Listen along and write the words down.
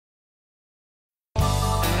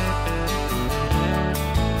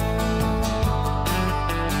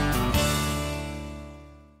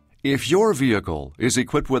If your vehicle is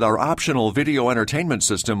equipped with our optional Video Entertainment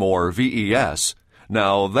System or VES,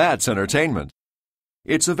 now that's entertainment.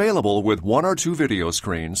 It's available with 1 or 2 video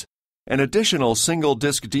screens, an additional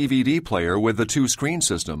single-disc DVD player with the 2-screen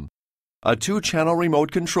system, a 2-channel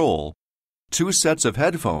remote control, 2 sets of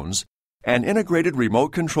headphones, and integrated remote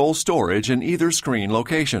control storage in either screen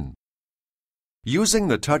location. Using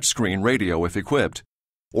the touchscreen radio if equipped,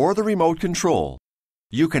 or the remote control,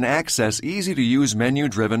 you can access easy-to-use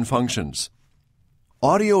menu-driven functions.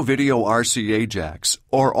 Audio-video RCA jacks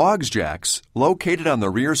or AUX jacks located on the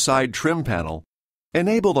rear side trim panel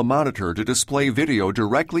enable the monitor to display video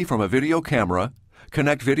directly from a video camera,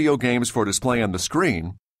 connect video games for display on the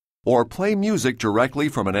screen, or play music directly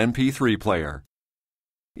from an MP3 player.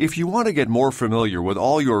 If you want to get more familiar with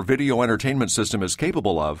all your video entertainment system is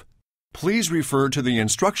capable of, please refer to the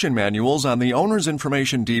instruction manuals on the Owner's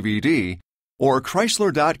Information DVD or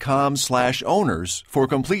Chrysler.com/owners for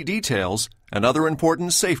complete details and other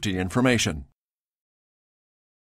important safety information.